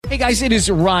Hey, guys, it is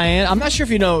Ryan. I'm not sure if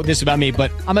you know this about me, but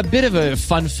I'm a bit of a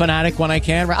fun fanatic when I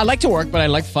can. I like to work, but I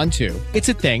like fun, too. It's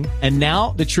a thing. And now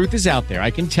the truth is out there.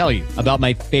 I can tell you about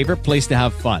my favorite place to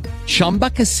have fun. Chumba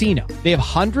Casino. They have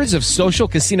hundreds of social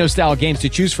casino-style games to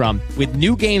choose from with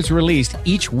new games released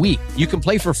each week. You can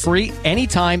play for free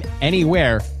anytime,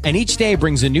 anywhere, and each day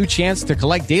brings a new chance to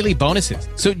collect daily bonuses.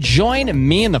 So join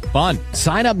me in the fun.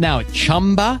 Sign up now at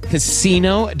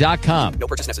ChumbaCasino.com. No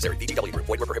purchase necessary. VGW Group.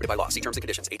 Void where prohibited by law. See terms and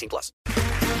conditions. 18+.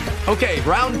 Okay,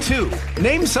 round two.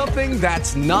 Name something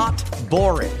that's not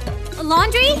boring. A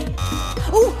laundry?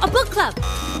 Ooh, a book club.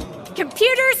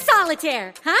 Computer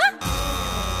solitaire, huh?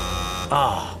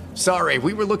 Ah, sorry.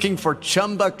 We were looking for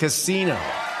Chumba Casino.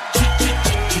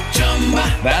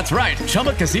 That's right.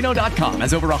 ChumbaCasino.com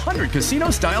has over 100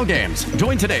 casino-style games.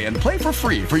 Join today and play for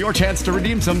free for your chance to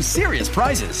redeem some serious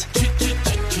prizes.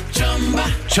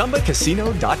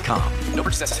 ChumbaCasino.com. No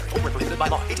purchase necessary. Void where prohibited by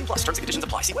law. 18+. Terms and conditions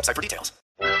apply. See website for details.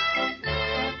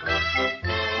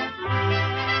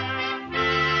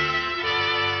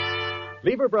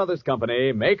 Lever Brothers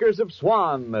Company, makers of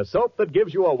Swan, the soap that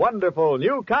gives you a wonderful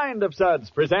new kind of suds,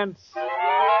 presents...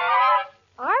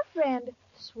 Our friend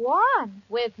Swan.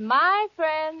 With my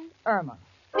friend Irma.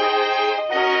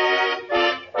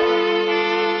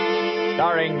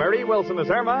 Starring Marie Wilson as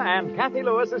Irma and Kathy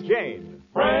Lewis as Jane.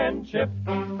 Friendship,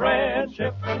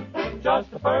 friendship,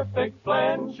 just a perfect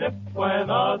friendship. When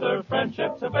other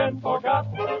friendships have been forgot,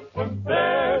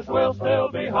 theirs will still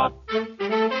be hot.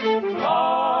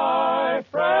 My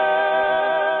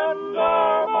friend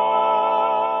Irma.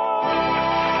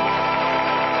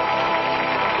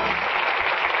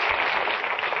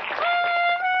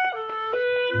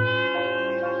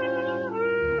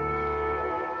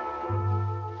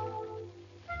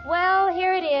 Well,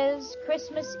 here it is,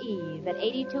 Christmas Eve at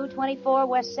 8224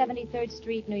 West 73rd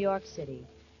Street, New York City.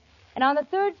 And on the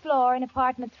third floor in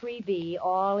apartment 3B,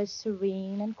 all is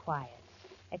serene and quiet,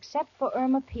 except for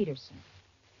Irma Peterson,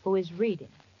 who is reading.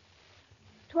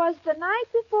 'Twas the night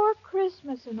before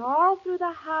Christmas, and all through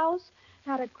the house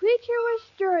not a creature was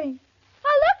stirring.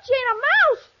 Oh, look, Jane, a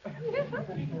mouse!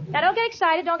 Now, don't get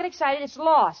excited, don't get excited. It's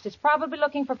lost. It's probably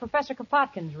looking for Professor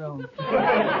Kropotkin's room.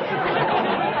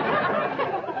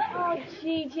 Oh,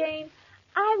 gee, Jane,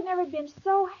 I've never been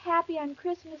so happy on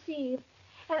Christmas Eve.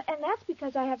 And that's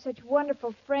because I have such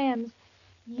wonderful friends.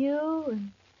 You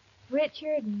and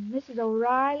Richard and Mrs.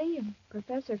 O'Reilly and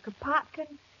Professor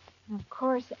Kropotkin and, of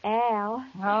course, Al.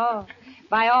 Oh,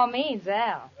 by all means,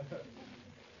 Al.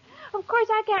 Of course,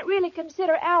 I can't really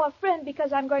consider Al a friend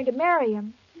because I'm going to marry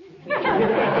him.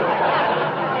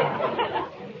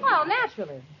 Well,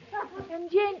 naturally.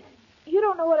 And, Jane, you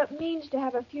don't know what it means to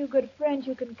have a few good friends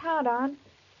you can count on,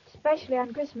 especially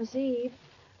on Christmas Eve,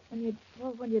 when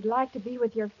you'd like to be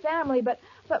with your family, but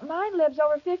mine lives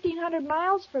over 1,500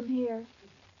 miles from here.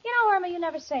 You know, Irma, you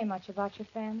never say much about your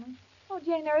family. Oh,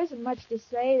 Jane, there isn't much to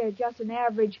say. They're just an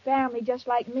average family, just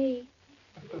like me.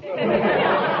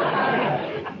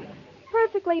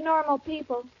 Perfectly normal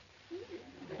people.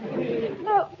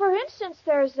 No, for instance,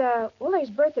 there's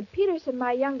Bertha Peterson,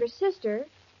 my younger sister.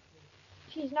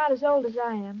 She's not as old as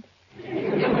I am.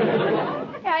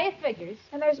 Yeah, it figures.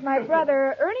 And there's my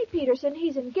brother, Ernie Peterson.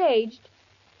 He's engaged.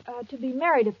 To be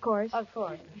married, of course. Of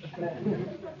course.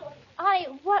 Honey,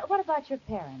 what about your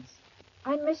parents?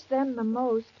 I miss them the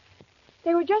most.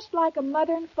 They were just like a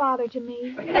mother and father to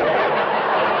me.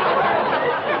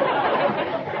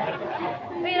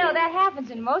 Well, you know, that happens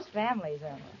in most families,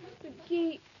 Irma. But,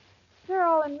 gee, they're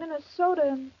all in Minnesota,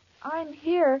 and I'm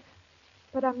here.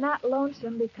 But I'm not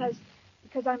lonesome because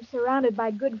I'm surrounded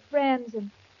by good friends, and,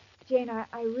 Jane,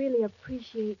 I really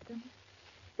appreciate them.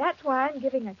 That's why I'm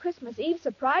giving a Christmas Eve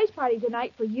surprise party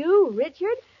tonight for you,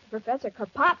 Richard, Professor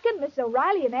Kropotkin, Miss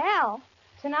O'Reilly, and Al.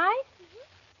 Tonight?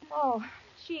 Mm-hmm. Oh,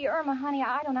 gee, Irma, honey,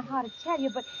 I don't know how to tell you,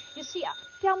 but you see...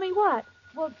 Tell me what?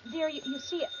 Well, dear, you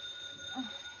see...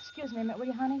 excuse me a minute, will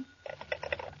you, honey?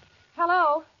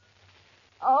 Hello?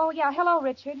 Oh, yeah, hello,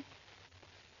 Richard.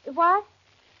 What?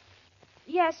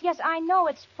 Yes, I know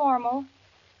it's formal.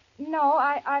 No,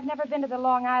 I've never been to the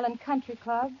Long Island Country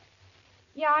Club.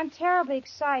 Yeah, I'm terribly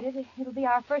excited. It'll be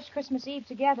our first Christmas Eve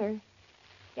together.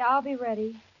 Yeah, I'll be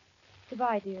ready.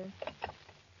 Goodbye, dear.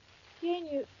 Jane,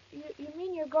 you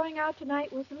mean you're going out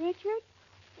tonight with Richard?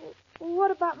 Well,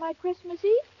 what about my Christmas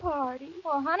Eve party?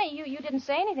 Well, honey, you didn't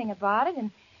say anything about it,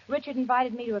 and Richard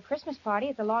invited me to a Christmas party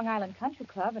at the Long Island Country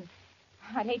Club, and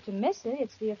I'd hate to miss it.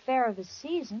 It's the affair of the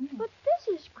season. But this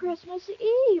is Christmas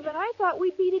Eve, and I thought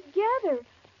we'd be together.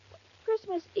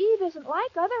 Christmas Eve isn't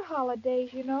like other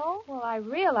holidays, you know. Well, I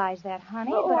realize that,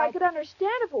 honey. Oh, but I could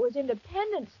understand if it was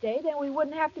Independence Day. Then we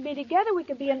wouldn't have to be together. We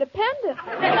could be independent.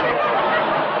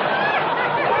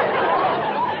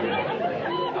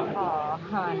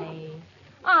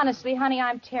 Honestly, honey,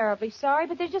 I'm terribly sorry,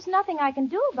 but there's just nothing I can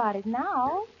do about it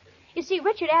now. You see,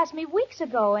 Richard asked me weeks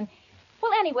ago, and...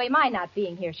 Well, anyway, my not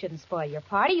being here shouldn't spoil your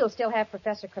party. You'll still have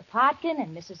Professor Kropotkin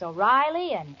and Mrs.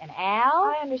 O'Reilly and Al.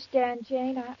 I understand,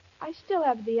 Jane. I still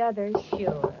have the others.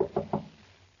 Sure.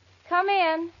 Come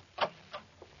in.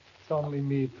 It's only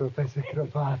me, Professor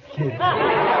Kropotkin.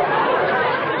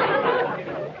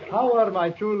 How are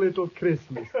my two little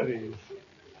Christmas trees?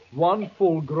 One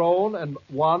full grown and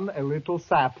one a little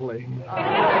sapling.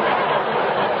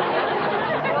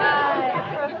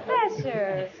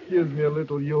 Professor. Excuse me, a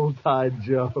little Yuletide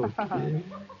joke.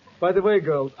 By the way,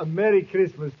 girls, a Merry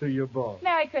Christmas to you both.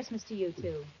 Merry Christmas to you,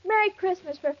 too. Merry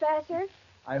Christmas, Professor.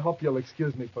 I hope you'll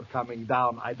excuse me for coming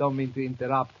down. I don't mean to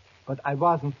interrupt, but I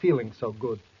wasn't feeling so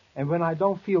good. And when I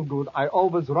don't feel good, I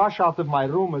always rush out of my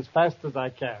room as fast as I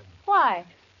can. Why?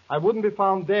 I wouldn't be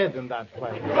found dead in that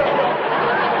place.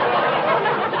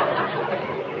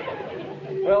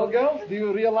 Well, girls, do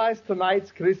you realize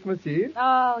tonight's Christmas Eve?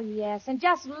 Oh, yes. And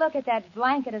just look at that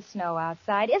blanket of snow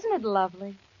outside. Isn't it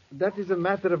lovely? That is a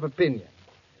matter of opinion.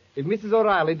 If Mrs.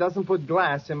 O'Reilly doesn't put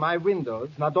glass in my windows,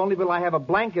 not only will I have a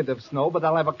blanket of snow, but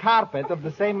I'll have a carpet of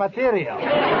the same material.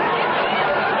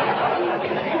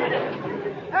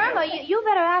 Irma, you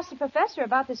better ask the professor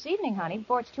about this evening, honey,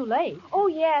 before it's too late. Oh,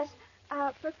 yes.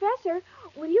 Professor,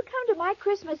 will you come to my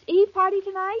Christmas Eve party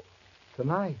tonight?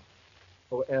 Tonight?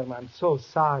 Oh, Irma, I'm so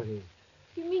sorry.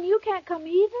 You mean you can't come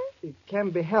either? It can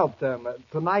be helped, Irma.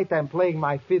 Tonight I'm playing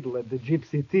my fiddle at the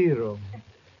Gypsy Tea Room.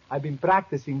 I've been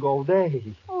practicing all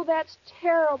day. Oh, that's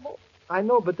terrible. I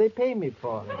know, but they pay me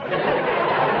for it.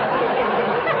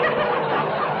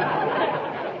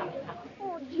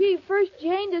 Oh, gee, first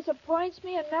Jane disappoints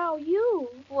me and now you.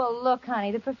 Well, look,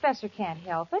 honey, the professor can't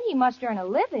help it. He must earn a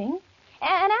living.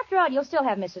 And after all, you'll still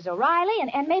have Mrs. O'Reilly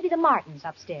and maybe the Martins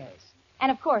upstairs.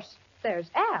 And, of course,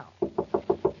 there's Al.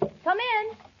 Come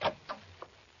in.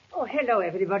 Oh, hello,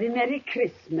 everybody. Merry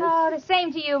Christmas. Oh, the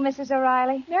same to you, Mrs.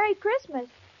 O'Reilly. Merry Christmas.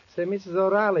 Say, Mrs.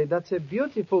 O'Reilly, that's a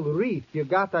beautiful wreath you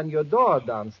got on your door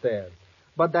downstairs.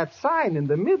 But that sign in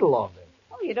the middle of it.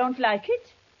 Oh, you don't like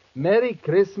it? Merry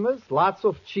Christmas, lots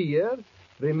of cheer.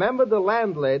 Remember the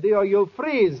landlady or you'll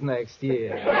freeze next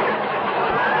year.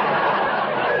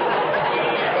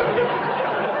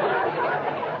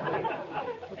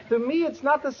 To me, it's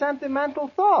not a sentimental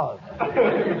thought.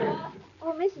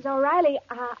 Oh, Mrs. O'Reilly,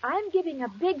 I'm giving a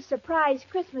big surprise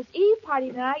Christmas Eve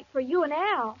party tonight for you and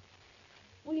Al.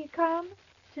 Will you come?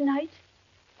 Tonight?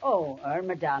 Oh,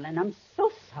 Irma, darling, I'm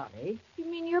so sorry. You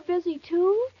mean you're busy,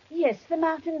 too? Yes, the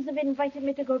Martins have invited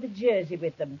me to go to Jersey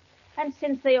with them. And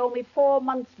since they owe me 4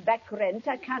 months' back rent,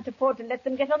 I can't afford to let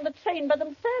them get on the train by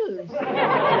themselves.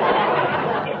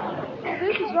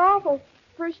 This is awful.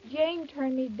 First Jane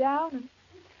turned me down, and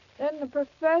then the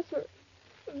professor,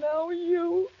 and now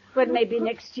you. Well, maybe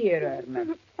next year,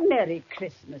 Irma. Merry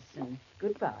Christmas and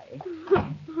goodbye.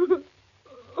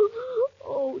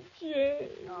 Oh, Jane.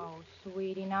 Oh,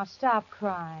 sweetie, now stop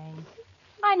crying.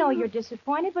 I know you're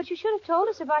disappointed, but you should have told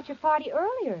us about your party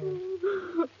earlier.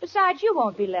 Besides, you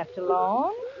won't be left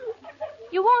alone.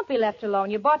 You won't be left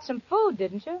alone. You bought some food,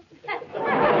 didn't you?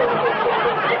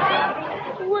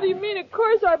 What do you mean? Of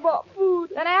course I bought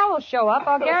food. Then Al will show up,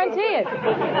 I'll guarantee it.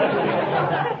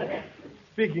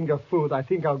 Speaking of food, I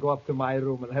think I'll go up to my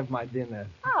room and have my dinner.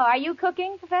 Oh, are you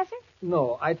cooking, Professor?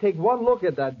 No, I take one look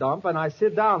at that dump and I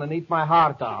sit down and eat my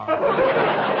heart out.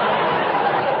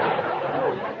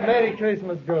 Merry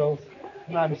Christmas, girls.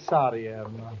 And I'm sorry,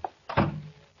 Irma.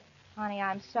 Honey,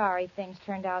 I'm sorry things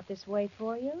turned out this way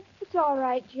for you. It's all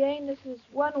right, Jane. This is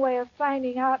one way of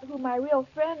finding out who my real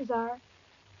friends are.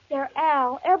 They're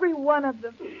Al, every one of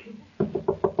them.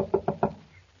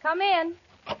 Come in.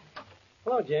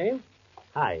 Hello, Jane.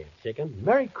 Hi, Chicken.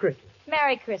 Merry Christmas.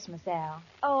 Merry Christmas, Al.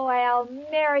 Oh, Al,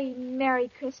 Merry, Merry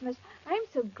Christmas. I'm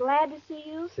so glad to see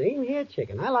you. Same here,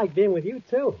 Chicken. I like being with you,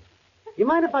 too. You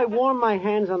mind if I warm my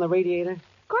hands on the radiator?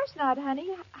 Of course not, honey.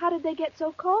 How did they get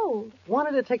so cold?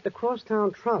 Wanted to take the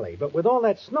crosstown trolley, but with all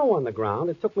that snow on the ground,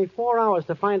 it took me 4 hours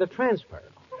to find a transfer.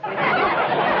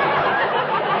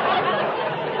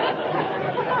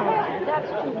 That's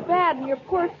too bad. And your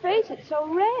poor face, it's so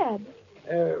red.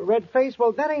 Red face?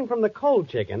 Well, that ain't from the cold,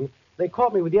 Chicken. They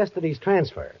caught me with yesterday's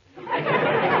transfer. Oh,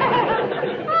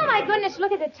 my goodness,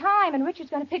 look at the time. And Richard's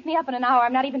going to pick me up in an hour.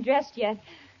 I'm not even dressed yet.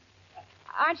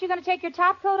 Aren't you going to take your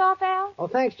top coat off, Al? Oh,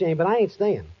 thanks, Jane, but I ain't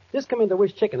staying. Just come in to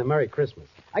wish Chicken a Merry Christmas.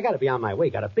 I got to be on my way.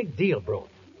 Got a big deal brewing.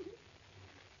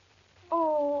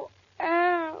 Oh,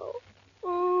 Al.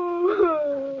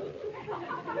 Oh.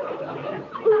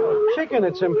 Chicken,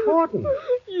 it's important.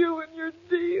 You and your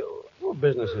deal. Well,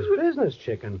 business is business,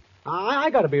 Chicken.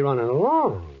 I got to be running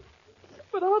along.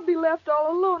 But I'll be left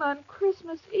all alone on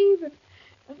Christmas Eve, and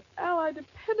Al, I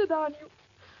depended on you.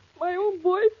 My own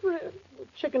boyfriend.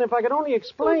 Chicken, if I could only Oh,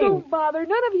 explain. don't bother.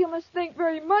 None of you must think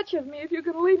very much of me if you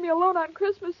can leave me alone on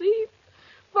Christmas Eve.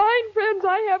 Fine friends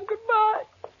I have. Goodbye.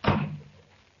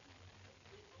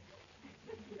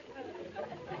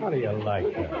 How do you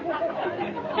like that?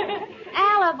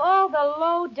 Al, of all the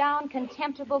low-down,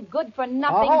 contemptible,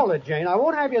 good-for-nothing... Now, hold it, Jane. I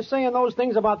won't have you saying those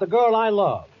things about the girl I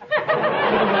love.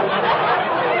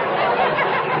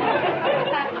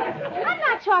 I'm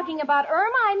not talking about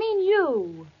Irma. I mean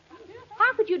you.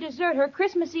 How could you desert her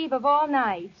Christmas Eve of all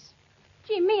nights?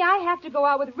 Gee, me, I have to go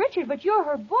out with Richard, but you're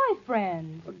her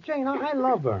boyfriend. Well, Jane, I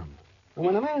love Irma. And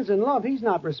when a man's in love, he's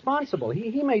not responsible.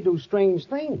 He may do strange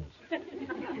things.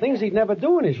 Things he'd never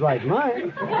do in his right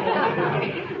mind.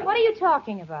 What are you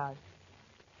talking about?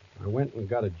 I went and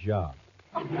got a job.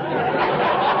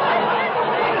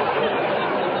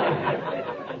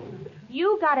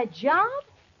 You got a job?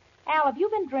 Al, have you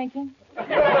been drinking?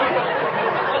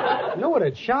 I know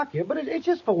it'd shock you, but it's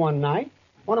just for one night.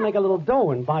 Want to make a little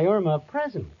dough and buy Irma a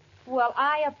present. Well,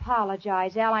 I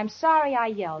apologize, Al. I'm sorry I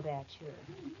yelled at you.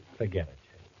 Forget it.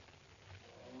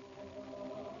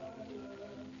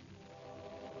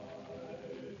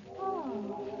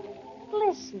 Oh,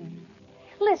 listen.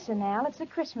 Listen, Al. It's the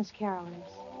Christmas carolers.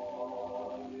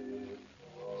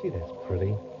 See, that's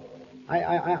pretty.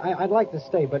 I'd like to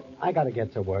stay, but I got to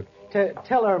get to work.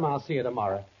 Tell Irma I'll see you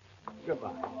tomorrow.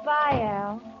 Goodbye. Bye,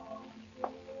 Al.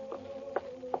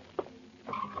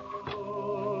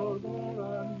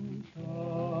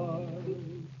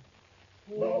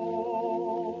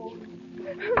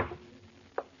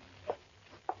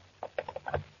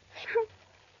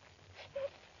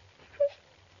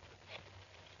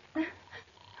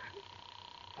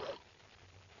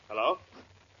 Hello?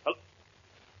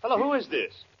 Hello, who is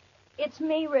this? It's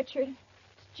me, Richard.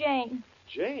 It's Jane.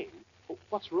 Jane?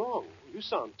 What's wrong? You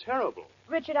sound terrible.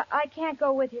 Richard, I can't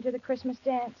go with you to the Christmas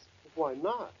dance. Why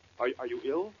not? Are you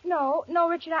ill? No,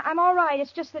 Richard, I'm all right.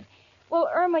 It's just that, well,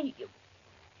 Irma,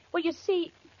 you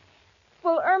see,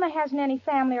 Irma hasn't any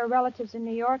family or relatives in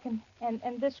New York, and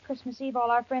this Christmas Eve, all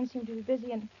our friends seem to be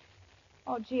busy, and,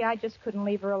 oh, gee, I just couldn't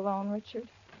leave her alone, Richard.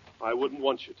 I wouldn't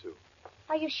want you to.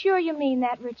 Are you sure you mean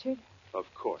that, Richard? Of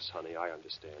course, honey, I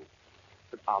understand.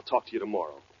 But I'll talk to you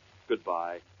tomorrow.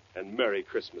 Goodbye, and Merry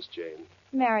Christmas, Jane.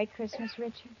 Merry Christmas,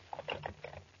 Richard.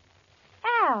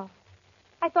 Al,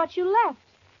 I thought you left.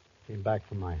 Came back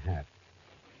from my hat.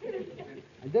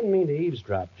 I didn't mean to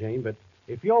eavesdrop, Jane, but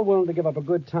if you're willing to give up a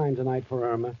good time tonight for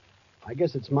Irma, I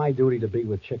guess it's my duty to be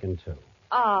with Chicken, too.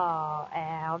 Oh,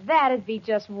 Al, that'd be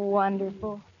just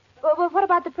wonderful. Well, what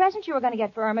about the present you were going to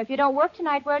get for Irma? If you don't work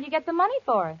tonight, where'll you get the money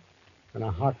for it? Gonna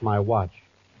hawk my watch.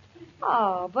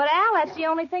 Oh, but Al, that's the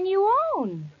only thing you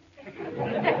own.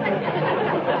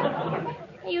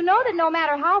 You know that no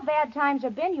matter how bad times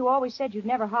have been, you always said you'd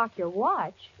never hawk your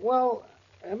watch. Well,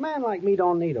 a man like me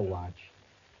don't need a watch.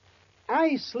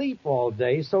 I sleep all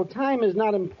day, so time is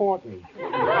not important.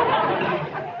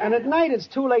 And at night, it's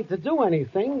too late to do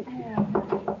anything.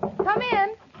 Come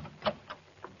in.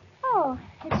 Oh,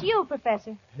 it's you,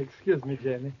 Professor. Excuse me,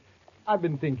 Jenny. I've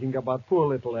been thinking about poor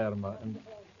little Irma, and,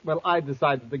 well, I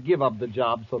decided to give up the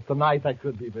job, so tonight I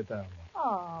could be with Irma.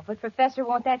 Oh, but Professor,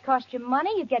 won't that cost you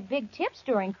money? You get big tips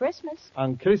during Christmas.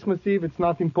 On Christmas Eve, it's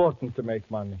not important to make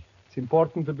money. It's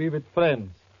important to be with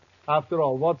friends. After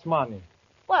all, what's money?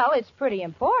 Well, it's pretty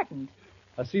important.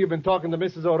 I see you've been talking to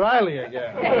Mrs. O'Reilly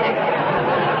again.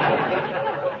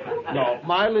 No,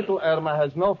 my little Irma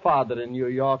has no father in New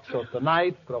York, so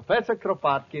tonight Professor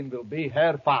Kropotkin will be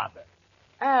her father.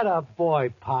 Atta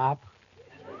boy, Pop.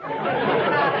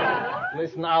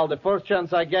 Listen, Al, the first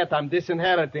chance I get, I'm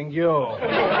disinheriting you.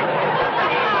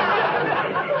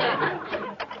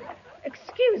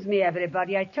 Excuse me,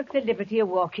 everybody. I took the liberty of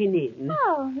walking in.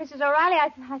 Oh, Mrs. O'Reilly,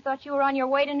 I thought you were on your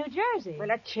way to New Jersey.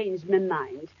 Well, I changed my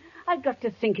mind. I got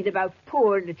to thinking about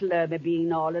poor little Irma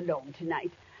being all alone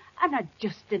tonight, and I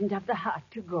just didn't have the heart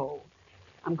to go.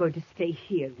 I'm going to stay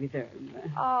here with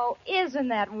Irma. Oh, isn't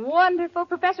that wonderful?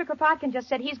 Professor Kropotkin just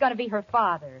said he's going to be her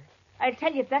father. I'll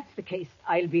tell you, if that's the case,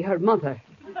 I'll be her mother.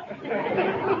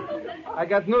 I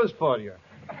got news for you.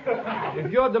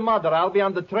 If you're the mother, I'll be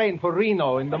on the train for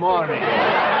Reno in the morning.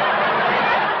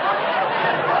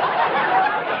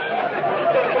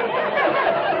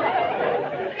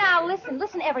 Now,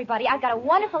 listen, everybody. I've got a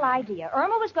wonderful idea.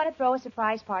 Irma was going to throw a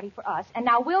surprise party for us, and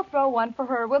now we'll throw one for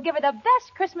her. We'll give her the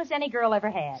best Christmas any girl ever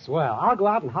had. Swell. I'll go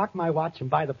out and hawk my watch and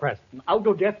buy the present. I'll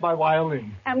go get my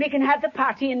violin. And we can have the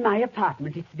party in my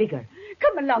apartment. It's bigger.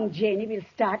 Come along, Janie. We'll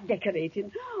start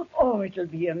decorating. Oh, it'll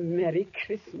be a Merry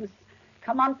Christmas.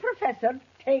 Come on, Professor.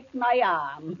 Take my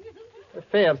arm. A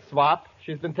fair swap.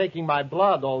 She's been taking my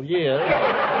blood all year.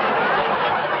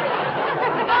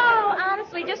 Oh,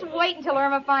 honestly, just wait until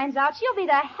Irma finds out. She'll be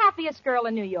the happiest girl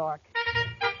in New York.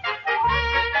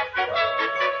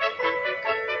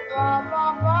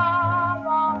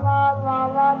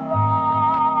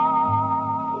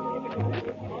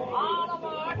 All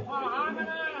aboard for Harmon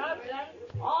and Hudson,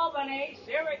 Albany,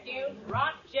 Syracuse,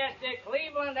 Rochester,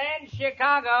 Cleveland, and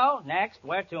Chicago. Next,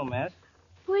 where to, miss?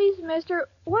 Please, mister,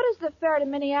 what is the fare to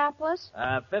Minneapolis?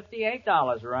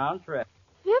 $58 round trip.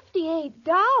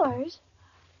 $58?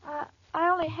 I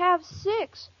only have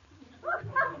 $6.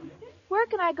 Where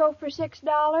can I go for $6?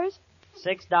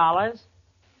 $6?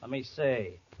 Let me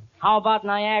see. How about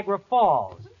Niagara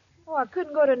Falls? Oh, I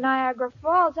couldn't go to Niagara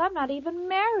Falls. I'm not even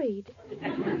married.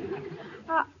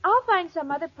 I'll find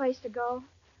some other place to go.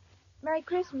 Merry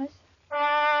Christmas.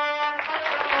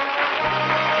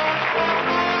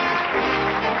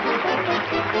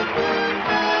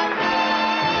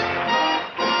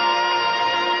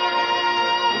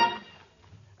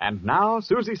 And now,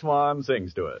 Susie Swan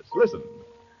sings to us. Listen.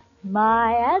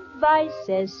 My advice,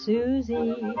 says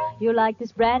Susie, you like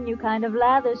this brand new kind of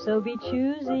lather, so be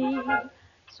choosy.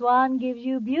 Swan gives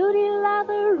you beauty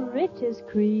lather, rich as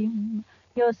cream.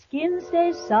 Your skin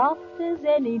stays soft as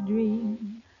any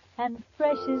dream, and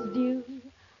fresh as dew.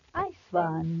 I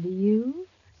swan to you,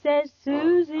 says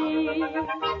Susie.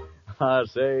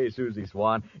 Say, Susie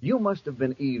Swan, you must have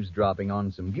been eavesdropping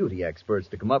on some beauty experts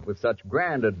to come up with such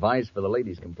grand advice for the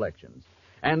ladies' complexions.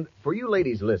 And for you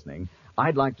ladies listening,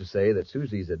 I'd like to say that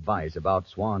Susie's advice about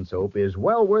Swan soap is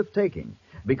well worth taking,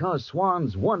 because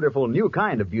Swan's wonderful new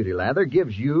kind of beauty lather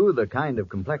gives you the kind of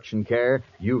complexion care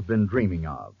you've been dreaming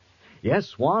of. Yes,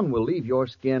 Swan will leave your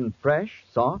skin fresh,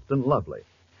 soft, and lovely.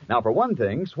 Now, for one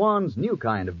thing, Swan's new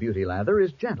kind of beauty lather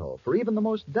is gentle for even the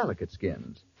most delicate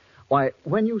skins. Why,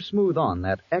 when you smooth on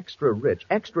that extra rich,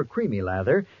 extra creamy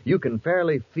lather, you can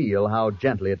fairly feel how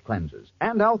gently it cleanses,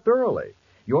 and how thoroughly.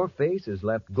 Your face is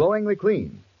left glowingly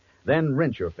clean. Then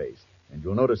rinse your face, and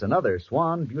you'll notice another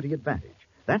Swan beauty advantage.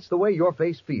 That's the way your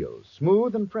face feels,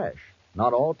 smooth and fresh,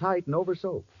 not all tight and over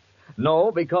soap.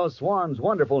 No, because Swan's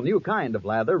wonderful new kind of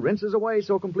lather rinses away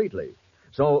so completely.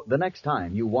 So the next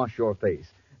time you wash your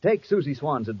face, take Susie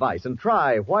Swan's advice and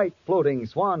try white floating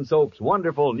Swan Soap's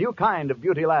wonderful new kind of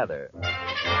beauty lather.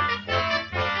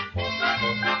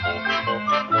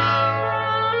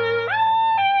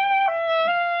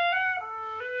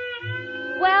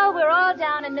 Well, we're all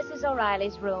down in Mrs.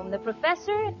 O'Reilly's room. The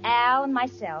professor, Al, and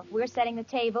myself. We're setting the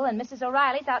table, and Mrs.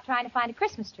 O'Reilly's out trying to find a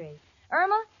Christmas tree.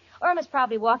 Irma's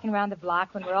probably walking around the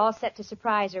block. When we're all set to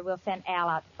surprise her, we'll send Al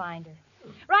out to find her.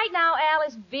 Right now, Al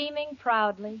is beaming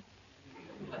proudly.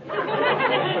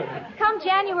 Come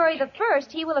January the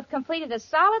 1st, he will have completed a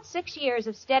solid 6 years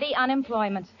of steady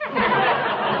unemployment.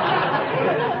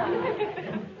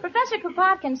 Professor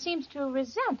Kropotkin seems to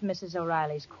resent Mrs.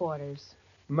 O'Reilly's quarters.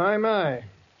 My.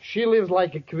 She lives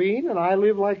like a queen, and I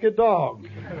live like a dog.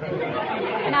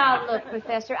 Now, look,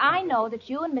 Professor, I know that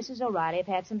you and Mrs. O'Reilly have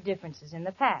had some differences in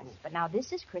the past, but now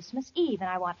this is Christmas Eve, and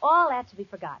I want all that to be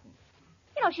forgotten.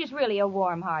 You know, she's really a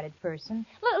warm-hearted person.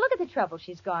 Look at the trouble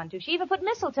she's gone to. She even put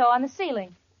mistletoe on the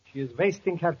ceiling. She is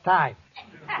wasting her time.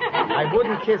 I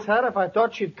wouldn't kiss her if I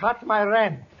thought she'd cut my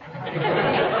rent.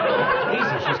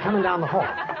 Easy, she's coming down the hall.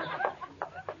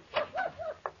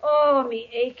 Oh, me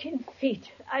aching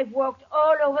feet. I've walked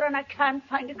all over and I can't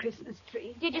find a Christmas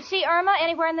tree. Did you see Irma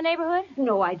anywhere in the neighborhood?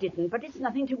 No, I didn't, but it's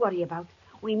nothing to worry about.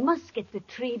 We must get the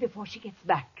tree before she gets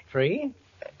back. Tree?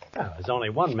 Well, there's only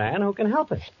one man who can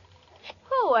help us.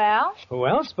 Who, Al? Who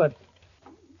else but...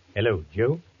 Hello,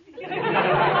 Joe.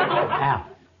 Al,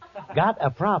 got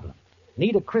a problem.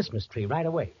 Need a Christmas tree right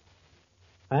away.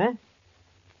 Huh?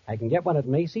 I can get one at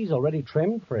Macy's already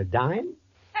trimmed for $10?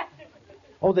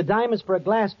 Oh, the dime is for a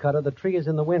glass cutter. The tree is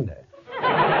in the window.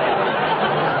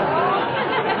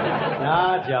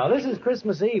 No, Joe, this is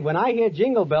Christmas Eve. When I hear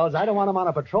jingle bells, I don't want them on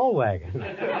a patrol wagon.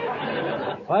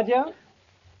 What, Joe?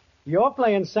 You're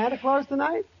playing Santa Claus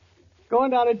tonight? Going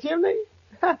down a chimney?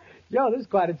 Joe, this is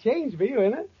quite a change for you,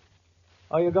 isn't it?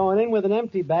 Oh, you're going in with an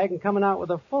empty bag and coming out with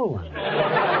a full one.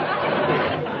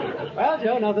 Well,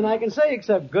 Joe, nothing I can say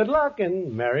except good luck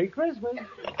and Merry Christmas.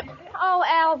 Oh,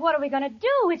 Al, what are we going to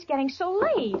do? It's getting so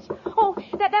late. Oh,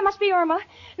 that must be Irma.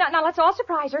 Now, let's all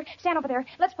surprise her. Stand over there.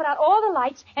 Let's put out all the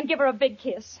lights and give her a big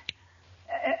kiss.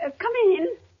 Come in.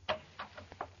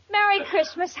 Merry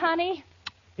Christmas, honey.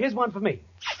 Here's one for me.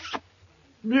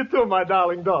 Me too, my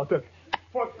darling daughter.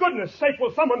 For goodness sake,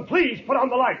 will someone please put on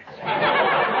the lights?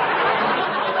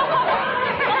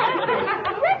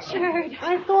 Richard!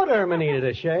 I thought Irma needed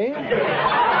a shave.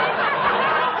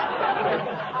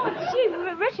 Gee,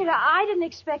 Richard, I didn't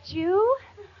expect you.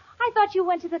 I thought you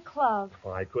went to the club.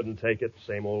 Well, I couldn't take it.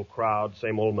 Same old crowd,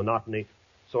 same old monotony.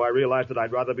 So I realized that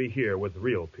I'd rather be here with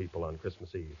real people on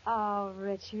Christmas Eve. Oh,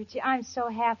 Richard, gee, I'm so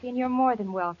happy, and you're more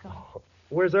than welcome.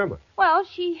 Where's Irma? Well,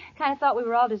 she kind of thought we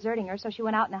were all deserting her, so she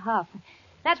went out in a huff.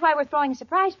 That's why we're throwing a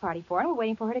surprise party for her, and we're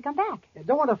waiting for her to come back.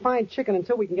 Don't want to find chicken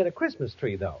until we can get a Christmas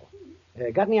tree, though.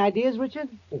 Got any ideas, Richard?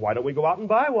 Well, why don't we go out and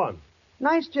buy one?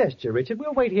 Nice gesture, Richard.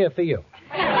 We'll wait here for you.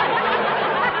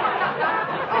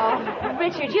 Oh,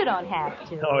 Richard, you don't have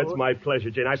to. Oh, it's my pleasure,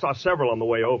 Jane. I saw several on the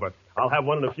way over. I'll have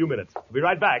one in a few minutes. I'll be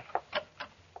right back.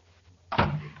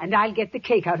 And I'll get the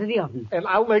cake out of the oven. And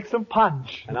I'll make some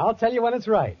punch. And I'll tell you when it's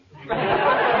right.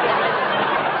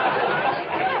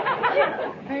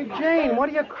 Hey, Jane, what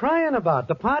are you crying about?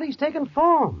 The party's taking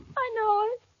form. I know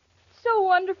it. So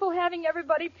wonderful having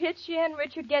everybody pitch in,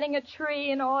 Richard getting a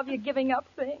tree, and all of you giving up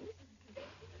things.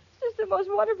 It's just the most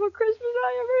wonderful Christmas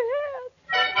I ever had.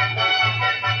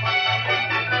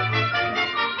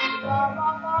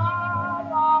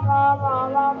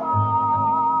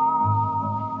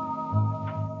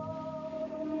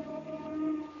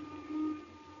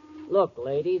 Look,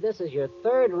 lady, this is your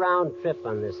third round trip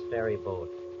on this ferry boat.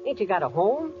 Ain't you got a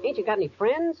home? Ain't you got any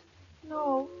friends?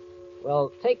 No.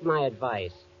 Well, take my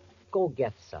advice. Go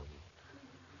get some.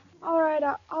 All right,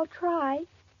 I'll try.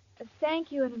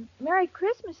 Thank you, and Merry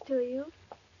Christmas to you.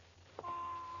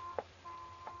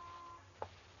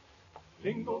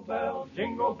 Jingle bell,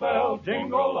 jingle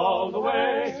all the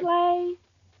way. Sleigh.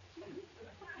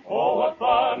 Oh, what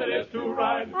fun it is to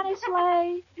ride On a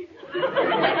sleigh.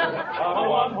 on a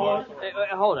one-horse.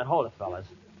 Hold it, fellas.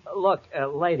 Look,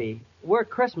 lady, we're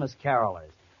Christmas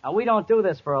carolers. We don't do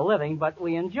this for a living, but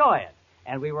we enjoy it,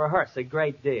 and we rehearse a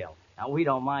great deal. Now, we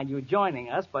don't mind you joining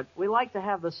us, but we like to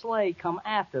have the sleigh come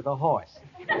after the horse.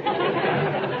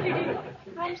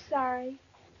 I'm sorry.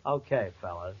 Okay,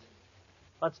 fellas.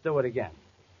 Let's do it again.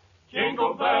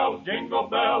 Jingle bells,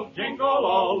 jingle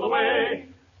all the way.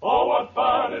 Oh, what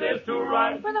fun it is to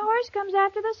ride. When the horse comes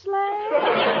after the sleigh.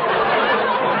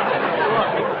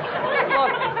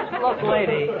 Look,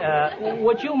 lady,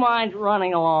 would you mind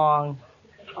running along?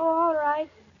 Oh, all right.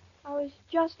 I was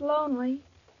just lonely.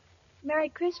 Merry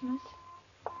Christmas.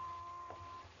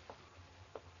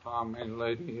 Come in,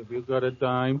 lady. Have you got a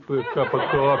dime for a cup of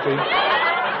coffee?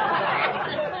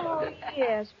 Oh,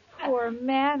 yes, poor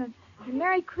man. And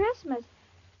Merry Christmas.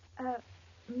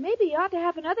 Maybe you ought to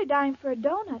have another dime for a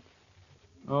donut.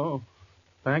 Oh,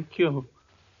 thank you.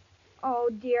 Oh,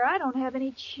 dear, I don't have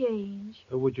any change.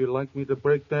 Would you like me to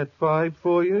break that 5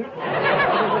 for you?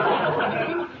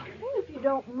 Well, if you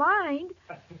don't mind.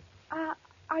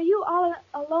 Are you all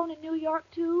alone in New York,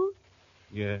 too?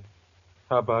 Yeah.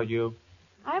 How about you?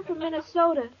 I'm from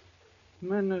Minnesota.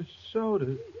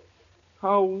 Minnesota?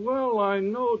 How well I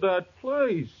know that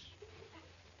place.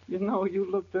 You know, you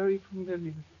look very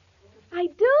familiar. I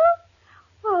do?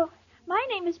 Well, my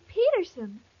name is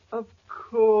Peterson. Of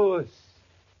course.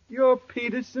 You're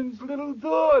Peterson's little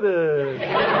daughter.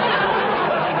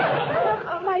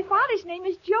 My father's name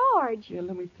is George. Yeah,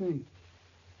 let me think.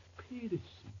 Peterson.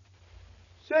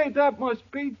 Say, that must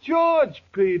be George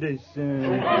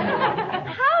Peterson.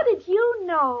 How did you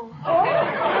know?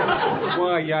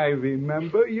 Why, I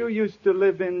remember. You used to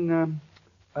live in,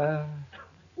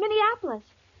 Minneapolis.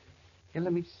 Yeah,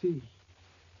 let me see.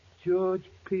 George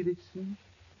Peterson,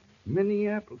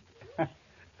 Minneapolis.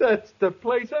 That's the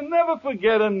place. I never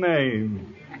forget a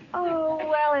name. Oh,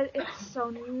 well, it's so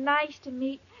nice to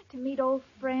meet old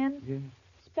friends. Yeah.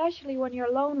 Especially when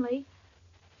you're lonely.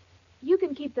 You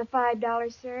can keep the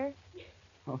 $5, sir.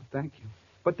 Oh, thank you.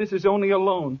 But this is only a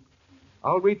loan.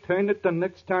 I'll return it the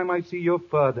next time I see your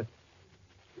father.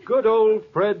 Good old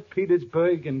Fred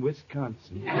Petersburg in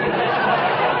Wisconsin.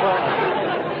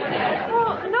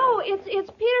 Oh, no, it's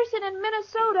Peterson in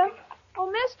Minnesota. Oh,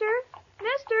 mister.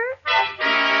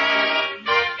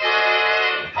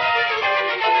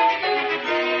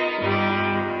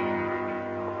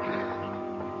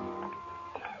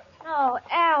 Oh,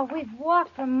 Al, we've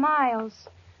walked for miles.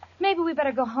 Maybe we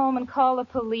better go home and call the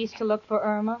police to look for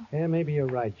Irma. Yeah, maybe you're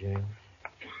right, Jane.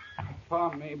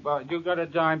 Pardon me, but you got a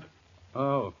dime.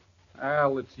 Oh,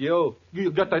 Al, it's you.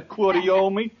 You got that quarter you owe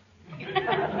me?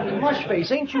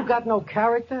 Mushface, ain't you got no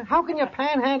character? How can you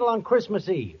panhandle on Christmas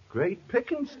Eve? Great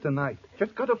pickings tonight.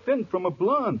 Just got a fin from a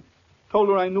blonde. Told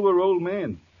her I knew her old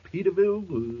man.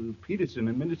 Peterson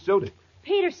in Minnesota.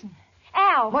 Peterson.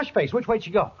 Al. Mushface, which way'd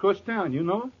you go? Across town, you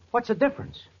know her? What's the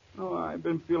difference? Oh, I've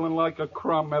been feeling like a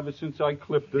crumb ever since I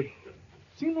clipped her.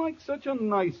 Seemed like such a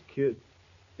nice kid.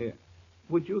 Yeah.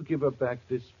 Would you give her back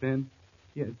this spin?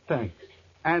 Yeah, thanks.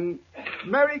 And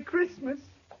Merry Christmas.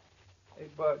 Hey,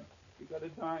 Bud, you got a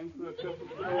dime for a cup of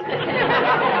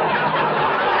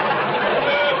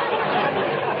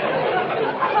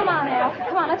Come on, Al.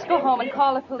 Come on, let's go home and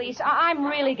call the police. I'm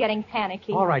really getting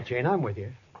panicky. All right, Jane, I'm with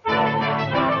you.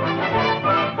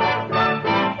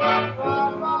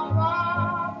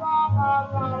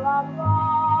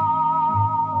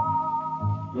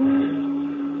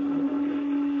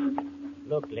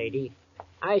 Look, lady,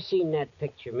 I seen that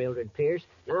picture, Mildred Pierce.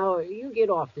 Now, you get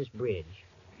off this bridge.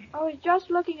 I was just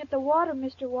looking at the water,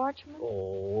 Mr. Watchman.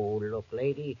 Oh, look,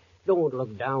 lady, don't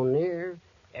look down there.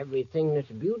 Everything that's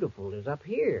beautiful is up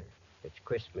here. It's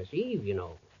Christmas Eve, you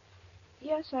know.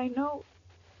 Yes, I know.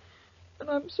 And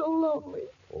I'm so lonely.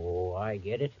 Oh, I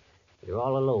get it. You're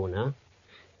all alone, huh?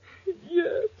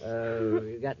 Yes.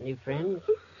 You got any friends?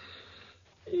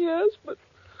 Yes, but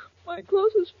my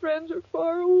closest friends are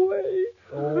far away.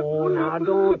 Oh, now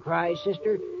don't cry,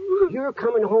 sister. You're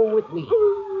coming home with me.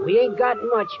 We ain't got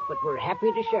much, but we're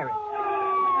happy to share it.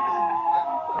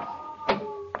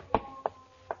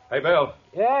 Hey, Bill.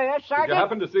 Yeah, yes, Did Sergeant? you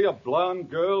happen to see a blonde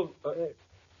girl?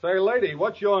 Say, lady,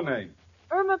 what's your name?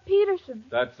 Irma Peterson.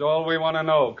 That's all we want to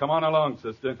know. Come on along,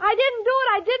 sister. I didn't do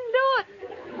it.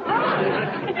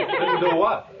 Didn't do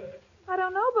what? I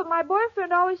don't know, but my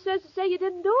boyfriend always says to say you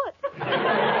didn't do it.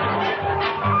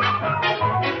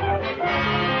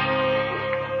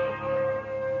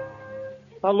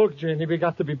 Now, look, Janie, we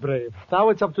got to be brave. Now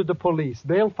it's up to the police.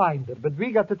 They'll find her, but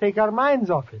we got to take our minds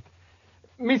off it.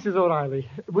 Mrs. O'Reilly,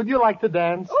 would you like to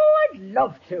dance? Oh, I'd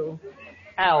love to.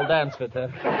 I'll dance with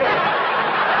her.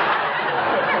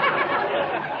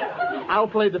 I'll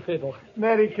play the fiddle.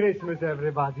 Merry Christmas,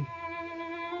 everybody.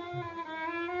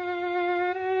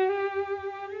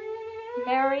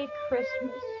 Merry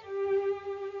Christmas.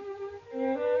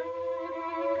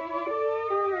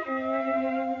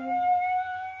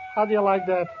 How do you like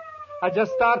that? I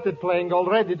just started playing.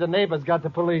 Already the neighbors got the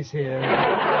police here.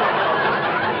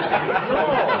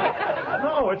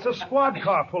 No, it's a squad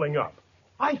car pulling up.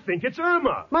 I think it's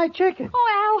Irma. My chicken.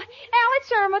 Oh, Al,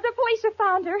 it's Irma. The police have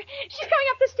found her. She's coming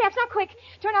up the steps. Now, quick,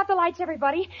 turn out the lights,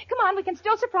 everybody. Come on, we can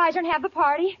still surprise her and have the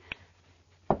party.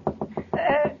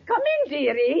 Come in,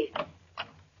 dearie.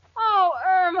 Oh,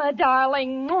 Irma,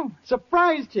 darling.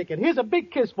 Surprise, chicken. Here's a big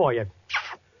kiss for you.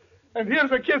 And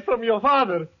here's a kiss from your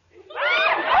father.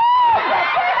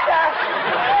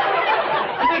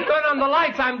 They turn on the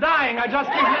lights. I'm dying. I just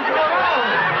keep missing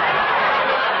around.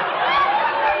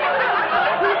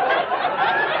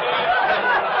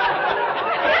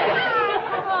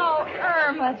 Oh,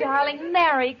 Irma, darling,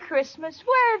 Merry Christmas.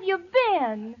 Where have you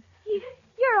been?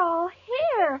 You're all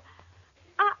here.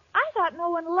 I thought no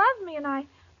one loved me, and I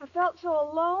felt so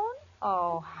alone.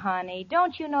 Oh, honey,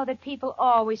 don't you know that people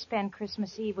always spend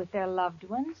Christmas Eve with their loved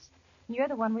ones? You're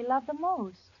the one we love the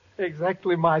most.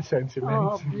 Exactly my Oh,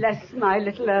 sentiments. bless my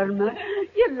little Irma.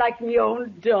 You're like my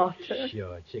own daughter.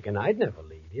 Sure, chicken, I'd never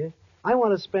leave you. I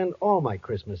want to spend all my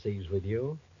Christmas Eves with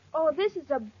you. Oh, this is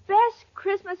the best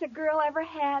Christmas a girl ever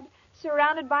had,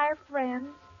 surrounded by her friends.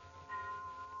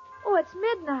 Oh, it's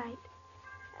midnight.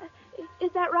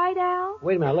 Is that right, Al?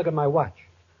 Wait a minute, look at my watch.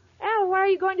 Al, why are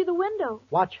you going to the window?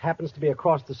 Watch happens to be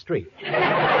across the street.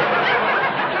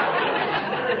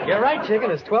 You're right, chicken.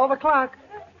 It's 12 o'clock.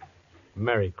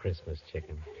 Merry Christmas,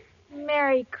 chicken.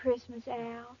 Merry Christmas,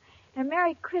 Al. And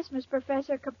Merry Christmas,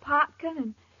 Professor Kropotkin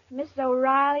and Mrs.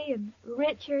 O'Reilly and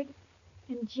Richard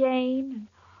and Jane and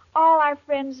all our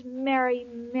friends. Merry,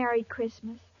 Merry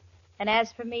Christmas. And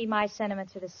as for me, my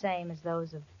sentiments are the same as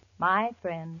those of my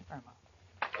friend Irma.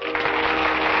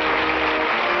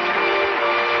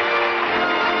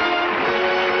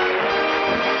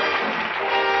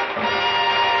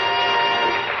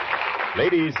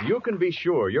 Ladies, you can be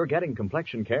sure you're getting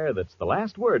complexion care that's the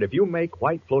last word if you make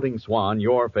White Floating Swan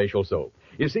your facial soap.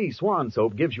 You see, Swan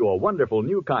soap gives you a wonderful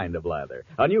new kind of lather.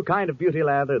 A new kind of beauty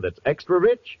lather that's extra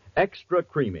rich, extra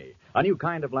creamy. A new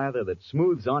kind of lather that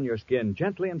smooths on your skin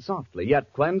gently and softly,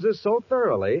 yet cleanses so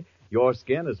thoroughly your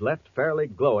skin is left fairly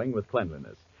glowing with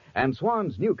cleanliness. And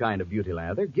Swan's new kind of beauty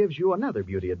lather gives you another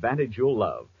beauty advantage you'll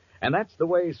love. And that's the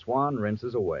way Swan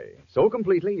rinses away. So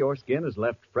completely, your skin is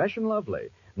left fresh and lovely,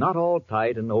 not all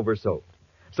tight and over-soaped.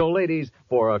 So, ladies,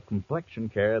 for a complexion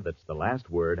care that's the last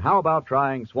word, how about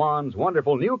trying Swan's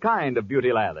wonderful new kind of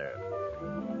beauty lather?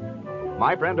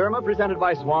 My Friend Irma, presented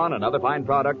by Swan, another fine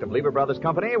product of Lever Brothers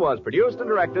Company, was produced and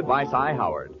directed by Cy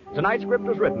Howard. Tonight's script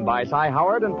was written by Cy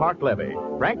Howard and Park Levy.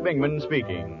 Frank Bingman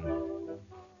speaking.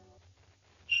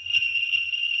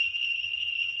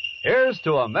 Here's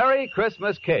to a Merry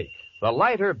Christmas cake, the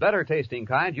lighter, better-tasting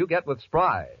kind you get with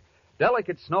Spry.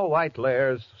 Delicate snow-white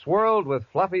layers swirled with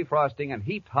fluffy frosting and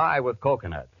heaped high with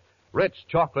coconut. Rich,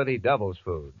 chocolatey devil's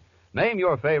food. Name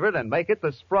your favorite and make it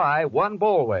the Spry one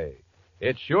bowl way.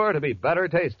 It's sure to be better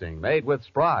tasting made with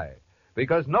Spry,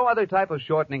 because no other type of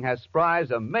shortening has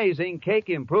Spry's amazing cake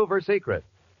improver secret.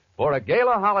 For a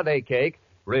gala holiday cake,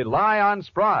 rely on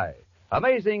Spry.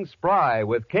 Amazing Spry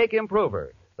with cake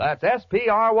improver. That's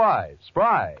S-P-R-Y,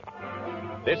 Spry.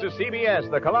 This is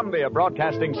CBS, the Columbia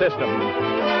Broadcasting System.